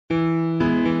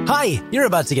Hi, you're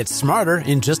about to get smarter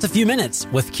in just a few minutes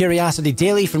with Curiosity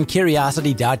Daily from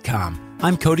Curiosity.com.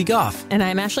 I'm Cody Goff. And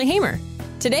I'm Ashley Hamer.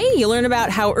 Today, you'll learn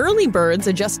about how early birds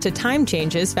adjust to time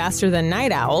changes faster than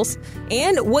night owls,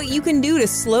 and what you can do to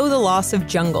slow the loss of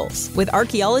jungles with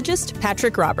archaeologist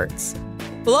Patrick Roberts.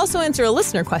 We'll also answer a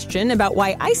listener question about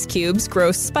why ice cubes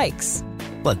grow spikes.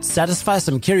 Let's satisfy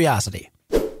some curiosity.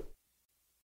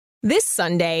 This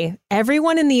Sunday,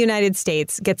 everyone in the United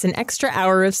States gets an extra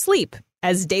hour of sleep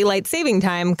as daylight saving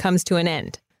time comes to an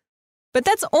end. But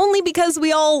that's only because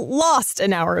we all lost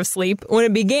an hour of sleep when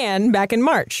it began back in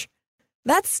March.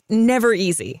 That's never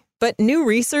easy, but new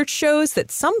research shows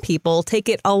that some people take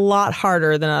it a lot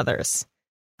harder than others.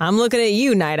 I'm looking at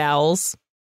you, night owls.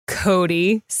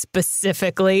 Cody,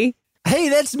 specifically. Hey,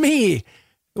 that's me.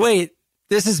 Wait,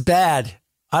 this is bad.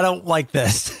 I don't like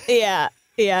this. Yeah,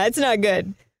 it's not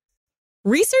good.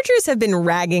 Researchers have been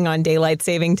ragging on daylight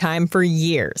saving time for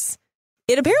years.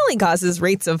 It apparently causes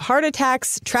rates of heart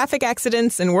attacks, traffic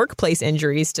accidents, and workplace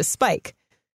injuries to spike.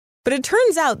 But it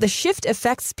turns out the shift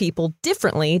affects people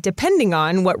differently depending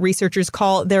on what researchers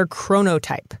call their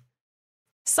chronotype.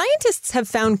 Scientists have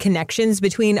found connections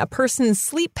between a person's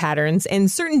sleep patterns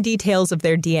and certain details of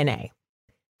their DNA.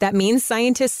 That means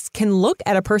scientists can look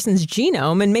at a person's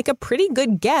genome and make a pretty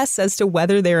good guess as to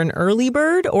whether they're an early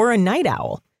bird or a night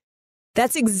owl.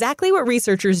 That's exactly what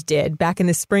researchers did back in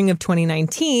the spring of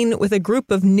 2019 with a group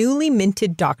of newly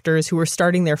minted doctors who were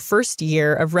starting their first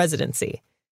year of residency.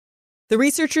 The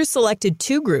researchers selected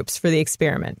two groups for the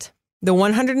experiment: the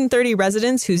 130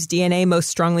 residents whose DNA most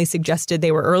strongly suggested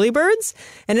they were early birds,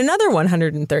 and another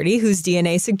 130 whose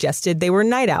DNA suggested they were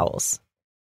night owls.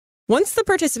 Once the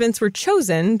participants were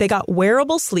chosen, they got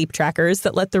wearable sleep trackers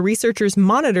that let the researchers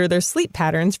monitor their sleep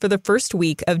patterns for the first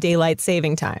week of daylight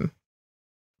saving time.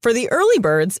 For the early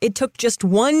birds, it took just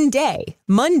one day,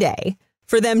 Monday,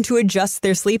 for them to adjust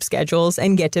their sleep schedules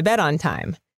and get to bed on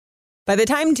time. By the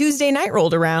time Tuesday night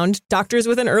rolled around, doctors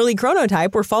with an early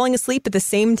chronotype were falling asleep at the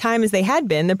same time as they had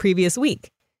been the previous week.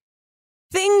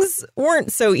 Things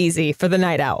weren't so easy for the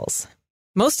night owls.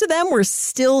 Most of them were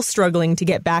still struggling to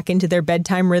get back into their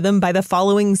bedtime rhythm by the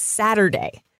following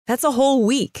Saturday. That's a whole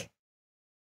week.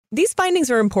 These findings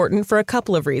are important for a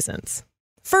couple of reasons.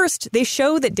 First, they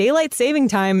show that daylight saving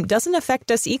time doesn't affect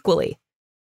us equally.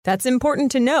 That's important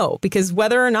to know because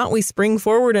whether or not we spring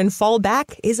forward and fall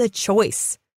back is a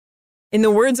choice. In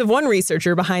the words of one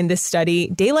researcher behind this study,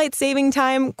 daylight saving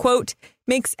time, quote,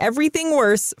 makes everything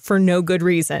worse for no good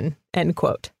reason, end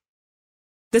quote.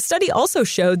 The study also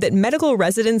showed that medical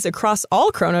residents across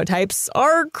all chronotypes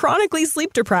are chronically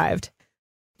sleep deprived.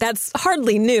 That's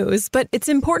hardly news, but it's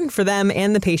important for them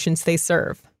and the patients they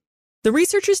serve. The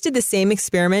researchers did the same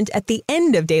experiment at the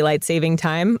end of daylight saving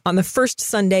time on the first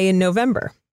Sunday in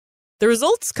November. The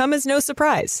results come as no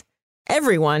surprise.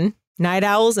 Everyone, night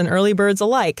owls and early birds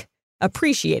alike,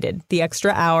 appreciated the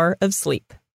extra hour of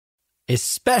sleep.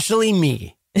 Especially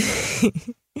me.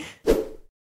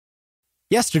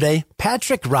 Yesterday,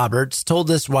 Patrick Roberts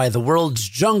told us why the world's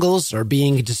jungles are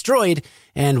being destroyed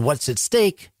and what's at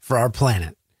stake for our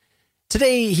planet.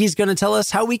 Today, he's going to tell us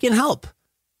how we can help.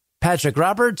 Patrick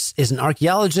Roberts is an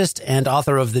archaeologist and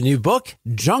author of the new book,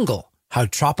 Jungle: How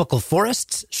Tropical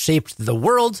Forests Shaped the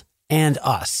World and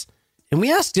Us. And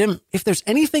we asked him if there's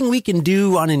anything we can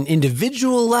do on an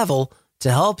individual level to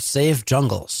help save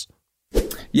jungles.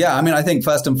 Yeah, I mean, I think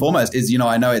first and foremost is,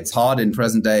 I know it's hard in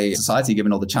present day society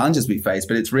given all the challenges we face,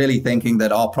 but it's really thinking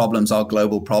that our problems are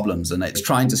global problems. And it's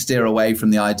trying to steer away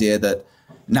from the idea that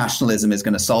nationalism is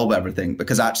going to solve everything,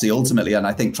 because actually ultimately, and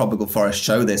I think tropical forests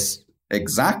show this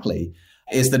exactly,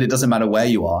 is that it doesn't matter where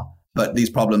you are, but these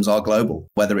problems are global,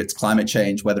 whether it's climate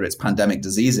change, whether it's pandemic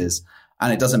diseases.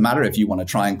 And it doesn't matter if you want to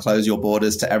try and close your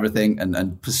borders to everything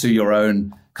and pursue your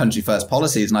own country first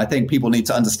policies. And I think people need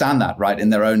to understand that, right,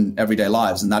 in their own everyday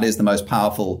lives. And that is the most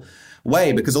powerful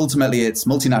way, because ultimately it's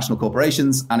multinational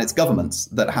corporations and it's governments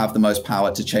that have the most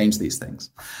power to change these things.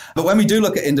 But when we do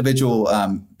look at individual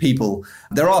people,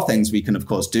 there are things we can, of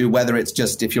course, do, whether it's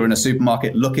just if you're in a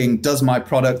supermarket looking, does my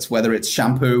product, whether it's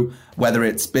shampoo, whether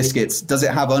it's biscuits, does it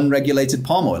have unregulated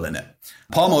palm oil in it?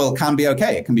 Palm oil can be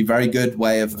okay. It can be a very good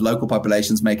way of local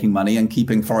populations making money and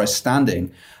keeping forests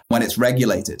standing when it's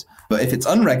regulated. But if it's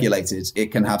unregulated,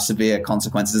 it can have severe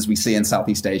consequences, as we see in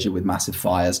Southeast Asia with massive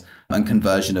fires and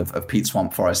conversion of peat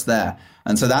swamp forests there.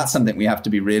 And so that's something we have to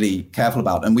be really careful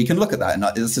about. And we can look at that. And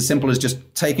it's as simple as just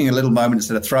taking a little moment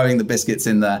instead of throwing the biscuits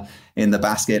in the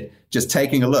basket, just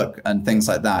taking a look and things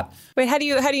like that. Wait, how do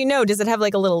you know? Does it have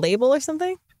like a little label or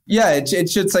something? Yeah, it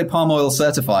should say palm oil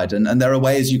certified. And there are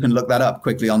ways you can look that up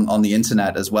quickly on the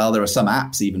internet as well. There are some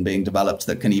apps even being developed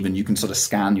that you can sort of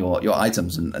scan your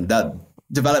items and that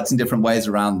developed in different ways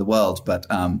around the world, but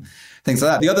things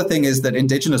like that. The other thing is that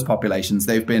indigenous populations,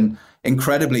 they've been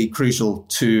incredibly crucial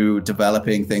to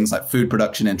developing things like food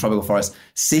production in tropical forests,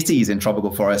 cities in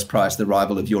tropical forests prior to the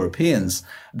arrival of Europeans.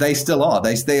 They still are.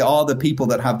 They are the people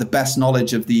that have the best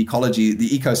knowledge of the ecology, the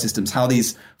ecosystems, how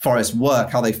these forests work,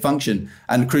 how they function,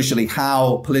 and crucially,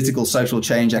 how political, social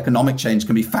change, economic change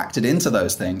can be factored into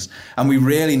those things. And we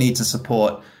really need to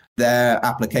support their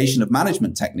application of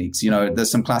management techniques. You know, there's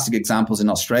some classic examples in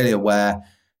Australia where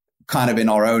kind of in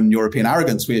our own European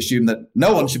arrogance, we assume that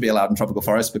no one should be allowed in tropical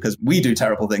forests because we do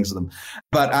terrible things to them.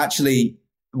 But actually,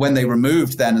 when they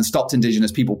removed then and stopped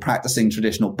indigenous people practicing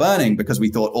traditional burning because we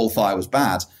thought all fire was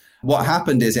bad, what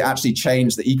happened is it actually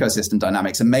changed the ecosystem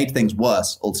dynamics and made things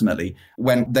worse, ultimately,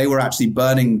 when they were actually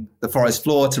burning the forest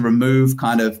floor to remove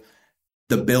kind of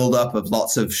the buildup of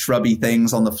lots of shrubby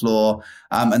things on the floor.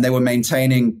 And they were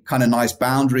maintaining kind of nice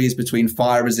boundaries between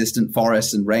fire-resistant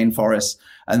forests and rainforests.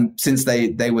 And since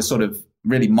they were sort of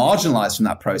really marginalized from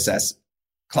that process,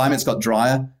 climates got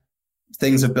drier,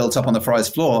 things have built up on the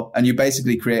forest floor, and you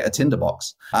basically create a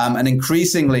tinderbox. And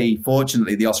increasingly,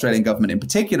 fortunately, the Australian government in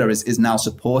particular is now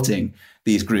supporting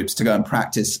these groups to go and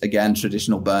practice, again,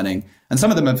 traditional burning. And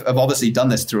some of them have obviously done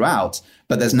this throughout,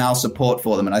 but there's now support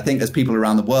for them. And I think as people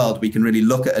around the world, we can really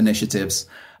look at initiatives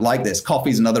like this. Coffee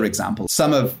is another example.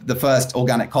 Some of the first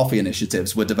organic coffee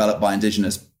initiatives were developed by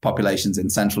indigenous populations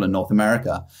in Central and North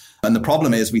America. And the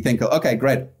problem is we think, okay,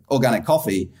 great, organic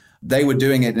coffee. They were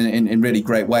doing it in really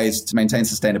great ways to maintain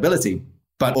sustainability.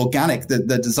 But organic,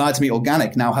 the desire to be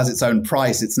organic now has its own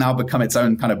price. It's now become its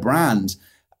own kind of brand.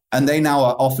 And they now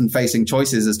are often facing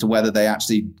choices as to whether they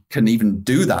actually can even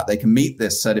do that. They can meet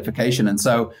this certification. And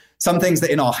so some things that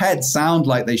in our heads sound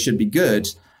like they should be good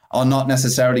are not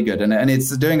necessarily good. And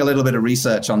it's doing a little bit of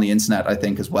research on the internet, I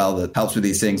think, as well, that helps with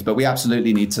these things. But we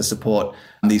absolutely need to support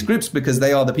these groups because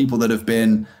they are the people that have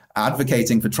been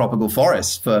advocating for tropical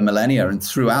forests for millennia and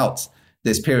throughout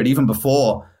this period, even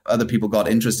before other people got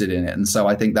interested in it. And so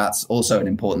I think that's also an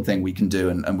important thing we can do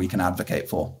and we can advocate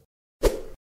for.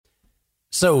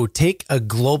 So take a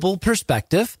global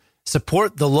perspective,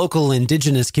 support the local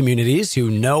indigenous communities who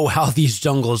know how these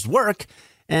jungles work,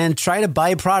 and try to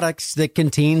buy products that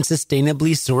contain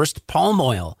sustainably sourced palm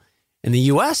oil. In the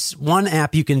US, one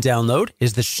app you can download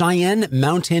is the Cheyenne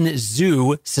Mountain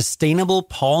Zoo Sustainable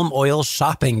Palm Oil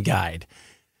Shopping Guide.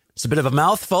 It's a bit of a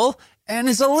mouthful and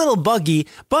is a little buggy,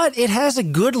 but it has a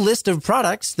good list of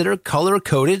products that are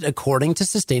color-coded according to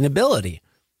sustainability.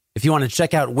 If you want to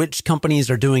check out which companies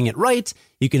are doing it right,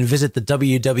 you can visit the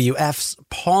WWF's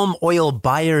Palm Oil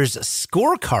Buyers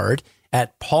Scorecard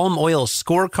at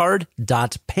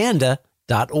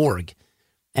palmoilscorecard.panda.org.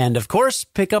 And of course,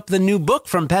 pick up the new book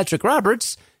from Patrick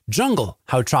Roberts, Jungle: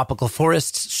 How Tropical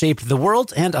Forests Shaped the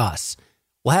World and Us.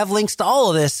 We'll have links to all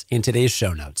of this in today's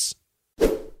show notes.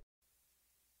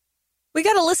 We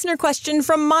got a listener question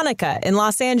from Monica in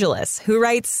Los Angeles, who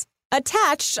writes,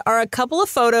 "Attached are a couple of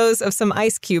photos of some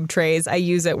ice cube trays I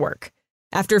use at work.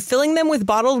 After filling them with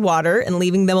bottled water and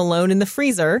leaving them alone in the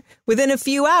freezer, within a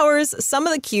few hours, some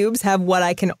of the cubes have what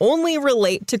I can only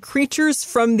relate to creatures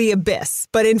from the abyss,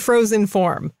 but in frozen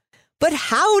form. But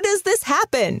how does this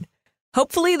happen?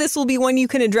 Hopefully this will be one you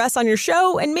can address on your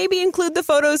show and maybe include the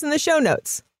photos in the show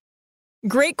notes."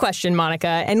 Great question, Monica,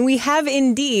 and we have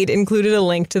indeed included a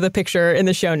link to the picture in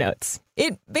the show notes.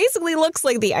 It basically looks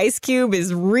like the ice cube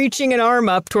is reaching an arm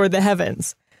up toward the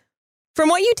heavens. From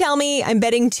what you tell me, I'm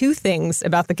betting two things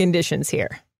about the conditions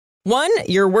here. One,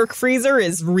 your work freezer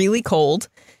is really cold.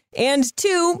 And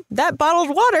two, that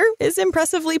bottled water is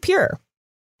impressively pure.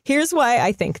 Here's why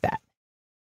I think that.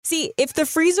 See, if the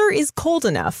freezer is cold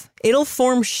enough, it'll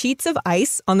form sheets of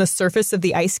ice on the surface of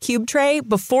the ice cube tray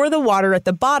before the water at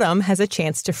the bottom has a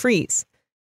chance to freeze.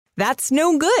 That's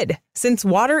no good, since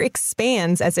water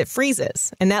expands as it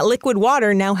freezes, and that liquid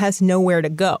water now has nowhere to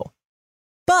go.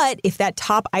 But if that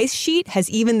top ice sheet has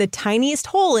even the tiniest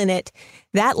hole in it,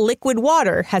 that liquid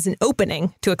water has an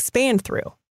opening to expand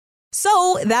through.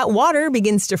 So that water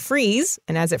begins to freeze,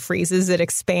 and as it freezes, it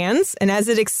expands, and as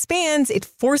it expands, it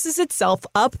forces itself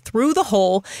up through the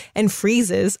hole and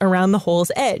freezes around the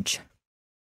hole's edge.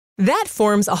 That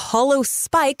forms a hollow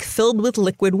spike filled with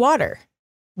liquid water.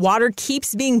 Water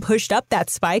keeps being pushed up that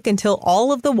spike until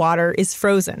all of the water is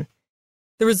frozen.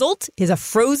 The result is a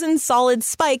frozen solid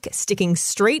spike sticking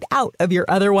straight out of your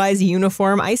otherwise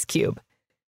uniform ice cube.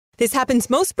 This happens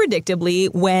most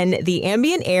predictably when the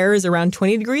ambient air is around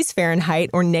 20 degrees Fahrenheit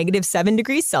or -7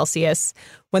 degrees Celsius,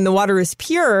 when the water is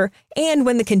pure, and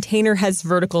when the container has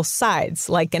vertical sides,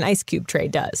 like an ice cube tray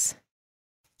does.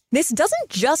 This doesn't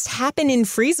just happen in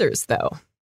freezers, though.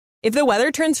 If the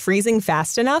weather turns freezing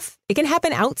fast enough, it can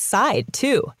happen outside,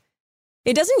 too.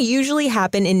 It doesn't usually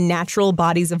happen in natural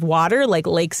bodies of water like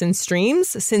lakes and streams,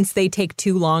 since they take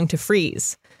too long to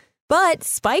freeze. But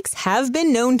spikes have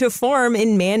been known to form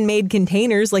in man-made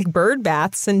containers like bird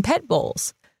baths and pet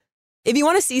bowls. If you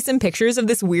want to see some pictures of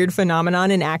this weird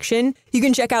phenomenon in action, you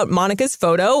can check out Monica's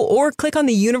photo or click on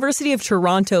the University of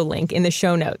Toronto link in the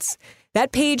show notes.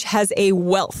 That page has a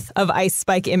wealth of ice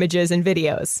spike images and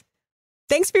videos.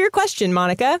 Thanks for your question,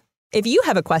 Monica. If you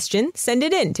have a question, send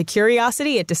it in to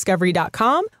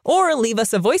curiosity@discovery.com or leave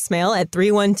us a voicemail at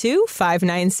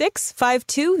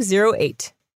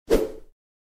 312-596-5208.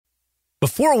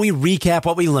 Before we recap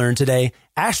what we learned today,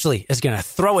 Ashley is going to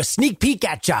throw a sneak peek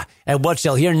at ya at what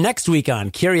you'll hear next week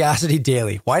on Curiosity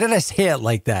Daily. Why did I say it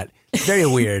like that? Very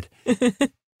weird.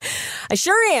 I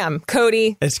sure am,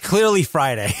 Cody. It's clearly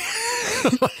Friday.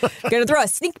 Gonna throw a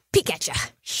sneak peek at ya.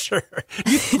 Sure.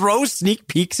 You throw sneak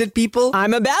peeks at people?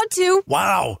 I'm about to.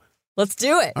 Wow. Let's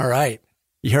do it. All right.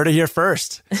 You heard it here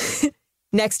first.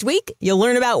 Next week, you'll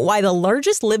learn about why the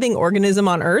largest living organism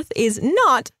on Earth is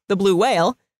not the blue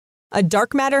whale, a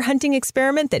dark matter hunting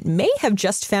experiment that may have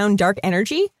just found dark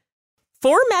energy,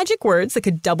 4 magic words that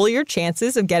could double your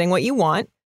chances of getting what you want,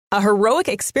 a heroic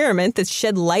experiment that's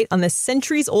shed light on the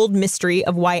centuries-old mystery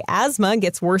of why asthma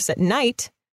gets worse at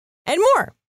night, and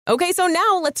more. Okay, so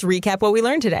now let's recap what we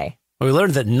learned today. We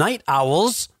learned that night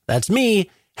owls, that's me,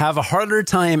 have a harder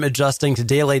time adjusting to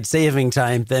daylight saving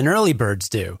time than early birds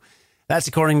do. That's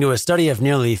according to a study of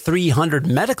nearly 300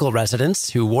 medical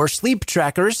residents who wore sleep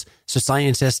trackers so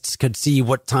scientists could see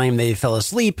what time they fell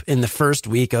asleep in the first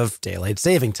week of daylight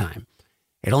saving time.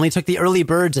 It only took the early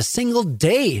birds a single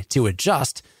day to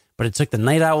adjust, but it took the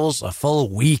night owls a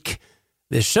full week.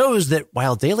 This shows that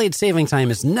while daylight saving time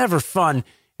is never fun,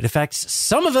 it affects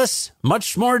some of us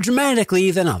much more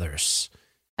dramatically than others.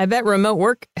 I bet remote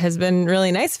work has been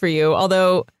really nice for you,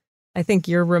 although I think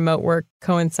your remote work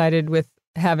coincided with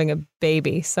having a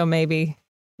baby, so maybe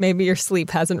your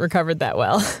sleep hasn't recovered that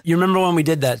well. You remember when we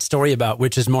did that story about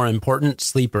which is more important,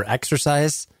 sleep or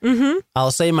exercise? Mm-hmm.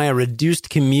 I'll say my reduced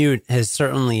commute has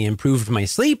certainly improved my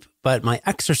sleep, but my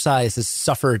exercise has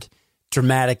suffered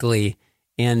dramatically,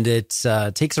 and it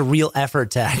takes a real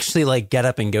effort to actually get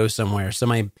up and go somewhere. So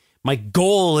my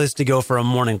goal is to go for a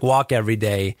morning walk every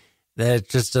day. That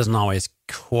just doesn't always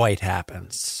quite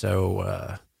happen.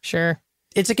 So sure,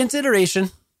 it's a consideration.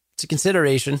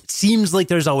 It seems like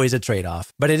there's always a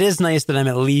trade-off, but it is nice that I'm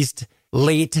at least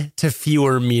late to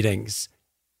fewer meetings.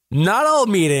 Not all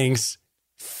meetings,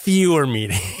 fewer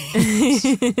meetings.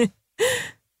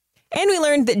 And we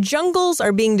learned that jungles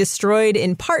are being destroyed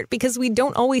in part because we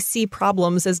don't always see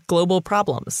problems as global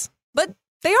problems. But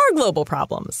they are global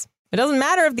problems. It doesn't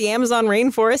matter if the Amazon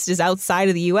rainforest is outside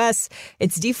of the U.S.,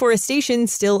 its deforestation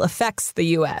still affects the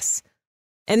U.S.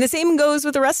 And the same goes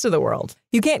with the rest of the world.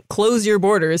 You can't close your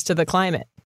borders to the climate.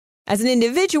 As an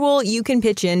individual, you can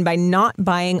pitch in by not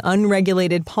buying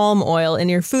unregulated palm oil in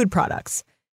your food products.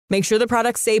 Make sure the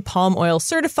products say palm oil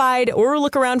certified, or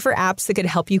look around for apps that could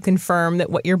help you confirm that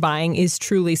what you're buying is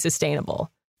truly sustainable.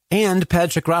 And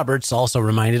Patrick Roberts also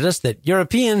reminded us that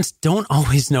Europeans don't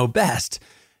always know best.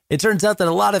 It turns out that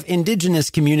a lot of indigenous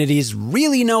communities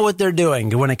really know what they're doing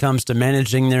when it comes to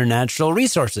managing their natural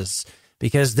resources,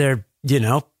 because they're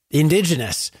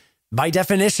indigenous. By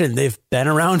definition, they've been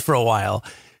around for a while.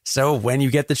 So when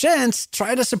you get the chance,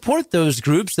 try to support those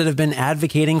groups that have been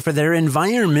advocating for their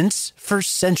environments for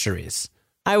centuries.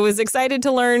 I was excited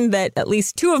to learn that at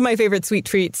least 2 of my favorite sweet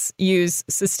treats use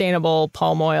sustainable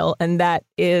palm oil, and that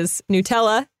is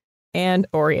Nutella and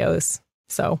Oreos.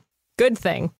 So, good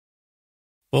thing.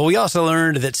 Well, we also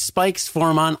learned that spikes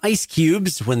form on ice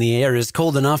cubes when the air is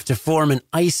cold enough to form an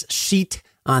ice sheet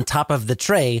on top of the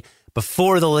tray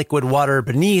before the liquid water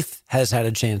beneath has had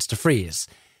a chance to freeze.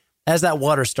 As that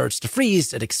water starts to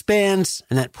freeze, it expands,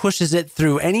 and that pushes it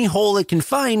through any hole it can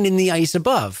find in the ice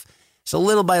above. So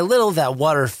little by little, that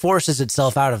water forces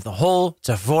itself out of the hole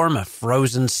to form a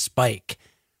frozen spike.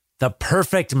 The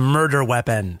perfect murder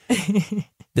weapon.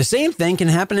 The same thing can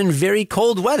happen in very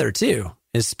cold weather, too,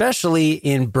 especially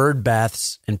in bird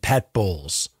baths and pet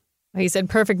bowls. He said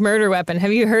perfect murder weapon.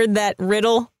 Have you heard that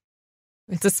riddle?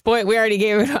 It's a spoil. I already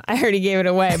gave it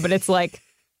away, but it's like,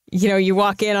 you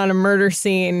walk in on a murder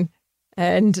scene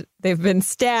and they've been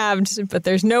stabbed, but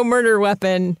there's no murder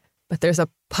weapon, but there's a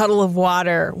puddle of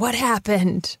water. What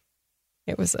happened?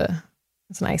 It's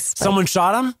nice. Spike. Someone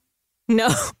shot him?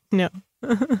 No.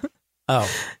 Oh.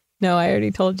 No, I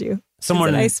already told you. Someone.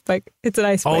 It's an ice spike. It's an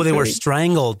ice spike. Oh, they were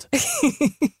strangled.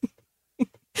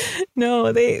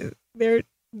 No, they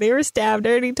were stabbed.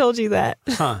 I already told you that.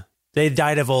 Huh. They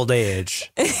died of old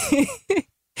age.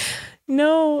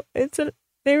 No,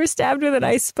 they were stabbed with an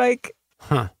ice spike.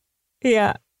 Huh.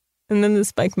 Yeah. And then the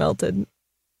spike melted.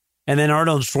 And then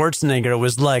Arnold Schwarzenegger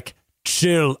was like,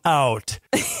 chill out.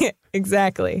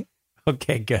 Exactly.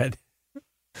 Okay, good.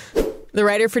 The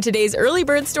writer for today's Early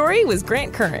Bird story was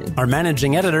Grant Curran. Our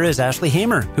managing editor is Ashley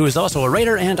Hamer, who is also a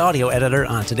writer and audio editor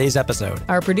on today's episode.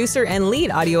 Our producer and lead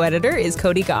audio editor is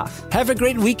Cody Goff. Have a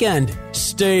great weekend.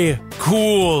 Stay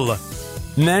cool.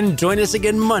 And then join us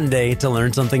again Monday to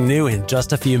learn something new in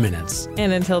just a few minutes.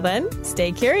 And until then,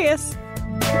 stay curious.